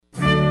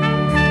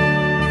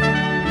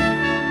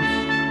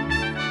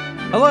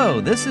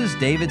Hello, this is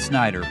David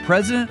Snyder,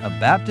 President of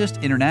Baptist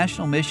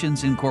International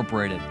Missions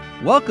Incorporated,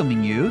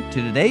 welcoming you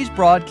to today's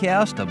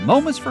broadcast of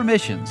Moments for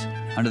Missions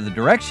under the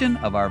direction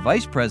of our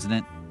Vice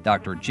President,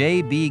 Dr.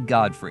 J.B.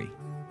 Godfrey.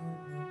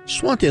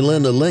 Swante and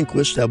Linda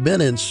Lindquist have been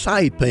in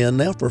Saipan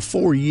now for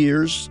 4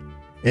 years,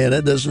 and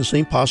it doesn't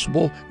seem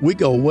possible. We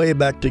go way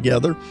back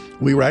together.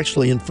 We were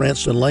actually in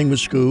Franciscan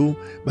Language School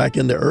back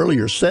in the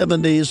earlier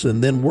 70s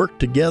and then worked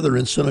together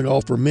in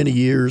Senegal for many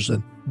years,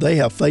 and they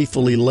have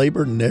faithfully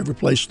labored in every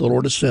place the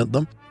Lord has sent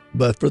them.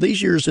 But for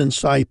these years in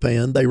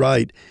Saipan, they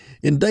write,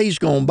 "In days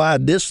gone by,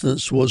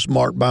 distance was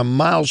marked by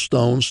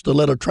milestones to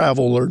let a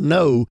traveler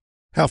know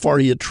how far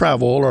he had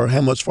traveled or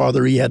how much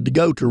farther he had to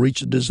go to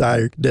reach a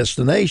desired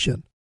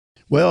destination."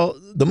 Well,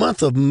 the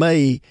month of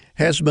May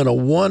has been a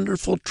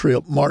wonderful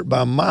trip marked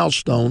by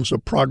milestones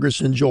of progress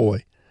and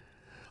joy.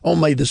 On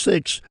May the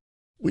 6th,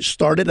 we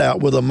started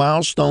out with a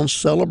milestone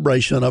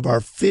celebration of our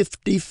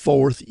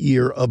 54th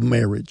year of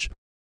marriage.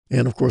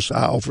 And, of course,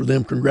 I offer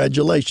them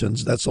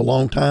congratulations. That's a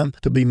long time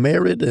to be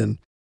married. And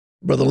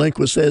Brother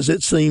Lindquist says,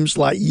 it seems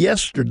like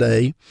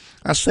yesterday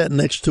I sat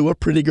next to a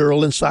pretty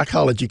girl in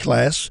psychology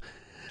class,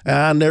 and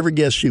I never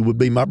guessed she would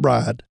be my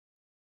bride.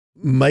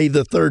 May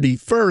the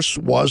 31st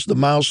was the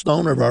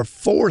milestone of our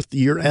 4th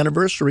year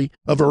anniversary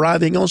of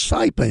arriving on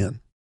Saipan.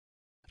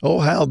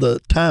 Oh, how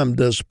the time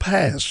does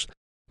pass.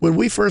 When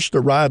we first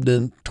arrived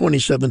in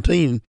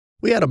 2017,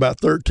 we had about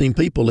 13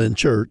 people in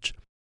church.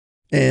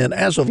 And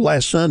as of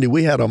last Sunday,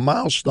 we had a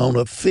milestone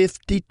of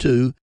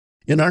 52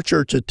 in our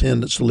church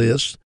attendance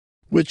list,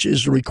 which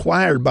is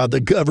required by the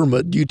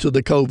government due to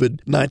the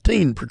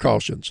COVID-19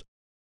 precautions.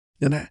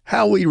 And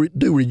how we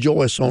do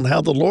rejoice on how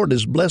the Lord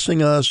is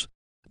blessing us,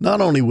 not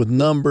only with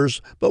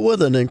numbers, but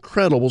with an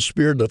incredible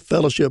spirit of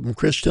fellowship and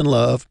Christian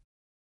love.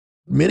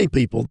 Many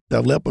people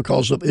have left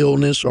because of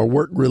illness or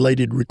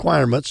work-related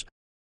requirements.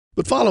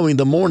 But following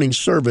the morning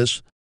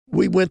service,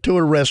 we went to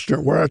a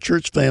restaurant where our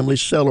church family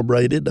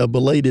celebrated a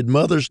belated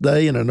Mother's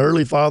Day and an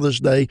early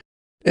Father's Day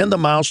and the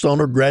milestone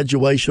of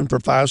graduation for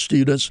 5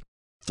 students,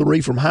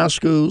 3 from high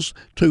schools,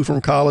 2 from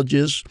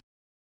colleges.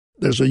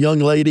 There's a young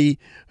lady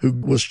who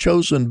was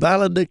chosen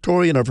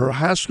valedictorian of her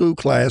high school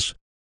class,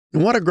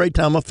 and what a great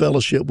time of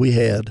fellowship we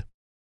had.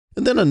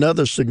 And then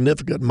another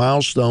significant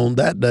milestone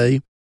that day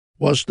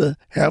was to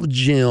have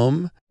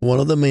Jim, one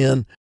of the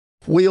men,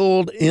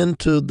 wheeled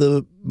into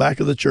the back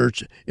of the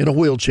church in a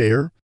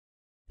wheelchair.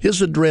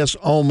 His address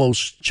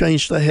almost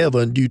changed to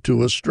heaven due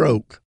to a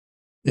stroke,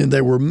 and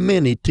there were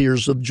many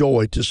tears of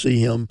joy to see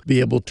him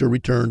be able to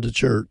return to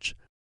church.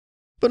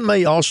 But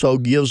May also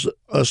gives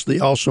us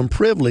the awesome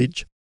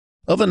privilege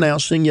of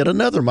announcing yet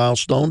another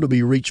milestone to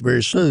be reached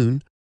very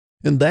soon,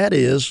 and that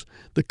is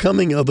the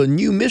coming of a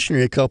new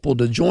missionary couple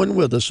to join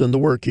with us in the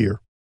work here.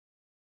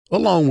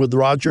 Along with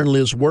Roger and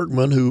Liz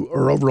Workman, who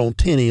are over on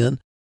Tinian,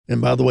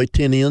 and by the way,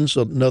 Tinian's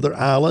another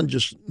island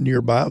just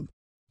nearby,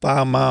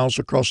 5 miles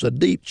across a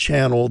deep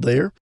channel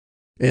there,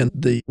 and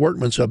the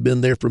Workmans have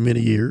been there for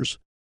many years.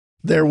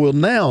 There will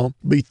now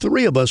be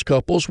 3 of us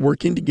couples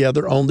working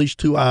together on these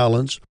 2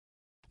 islands,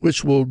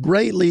 which will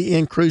greatly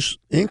increase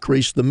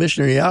the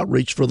missionary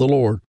outreach for the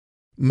Lord.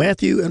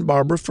 Matthew and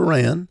Barbara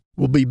Ferran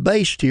will be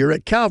based here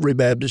at Calvary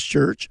Baptist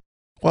Church,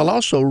 while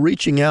also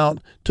reaching out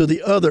to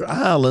the other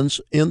islands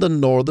in the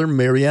Northern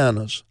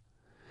Marianas.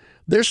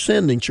 Their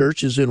sending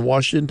church is in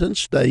Washington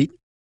State.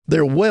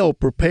 They're well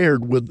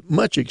prepared with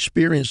much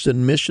experience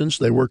in missions.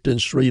 They worked in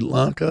Sri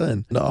Lanka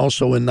and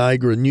also in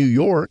Niagara, New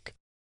York,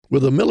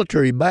 with a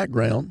military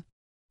background.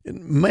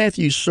 And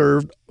Matthew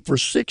served for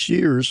 6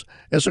 years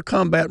as a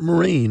combat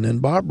Marine,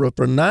 and Barbara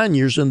for 9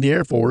 years in the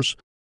Air Force.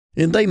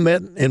 And they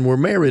met and were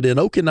married in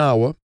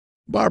Okinawa,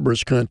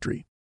 Barbara's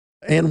country,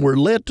 and were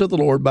led to the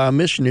Lord by a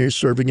missionary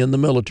serving in the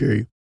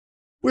military.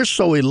 We're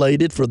so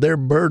elated for their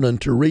burden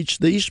to reach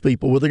these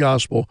people with the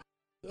gospel.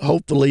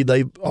 Hopefully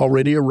they've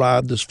already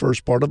arrived this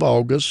first part of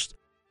August.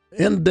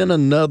 And then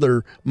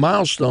another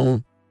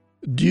milestone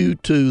due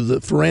to the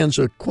Ferran's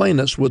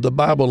acquaintance with the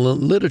Bible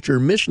and Literature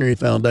Missionary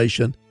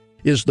Foundation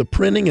is the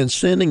printing and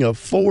sending of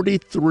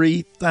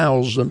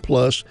 43,000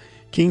 plus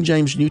King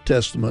James New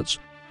Testaments.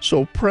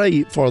 So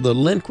pray for the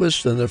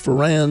Lindquists and the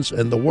Ferrans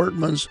and the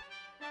Workmans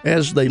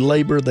as they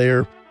labor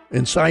there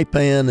in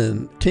Saipan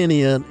and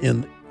Tinian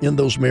in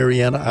those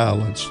Mariana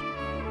Islands.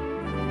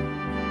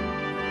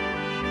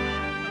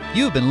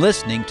 You've been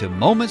listening to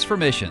Moments for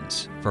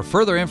Missions. For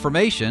further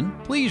information,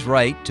 please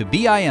write to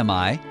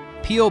BIMI,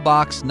 P.O.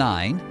 Box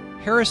 9,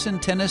 Harrison,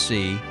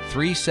 Tennessee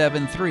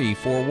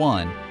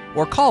 37341,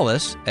 or call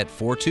us at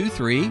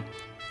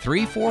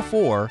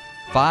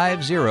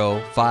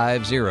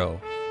 423-344-5050.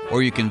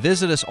 Or you can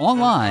visit us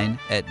online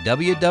at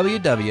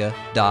www.bimi.org.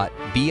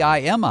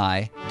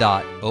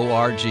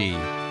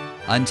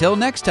 Until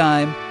next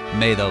time,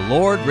 may the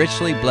Lord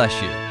richly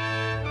bless you.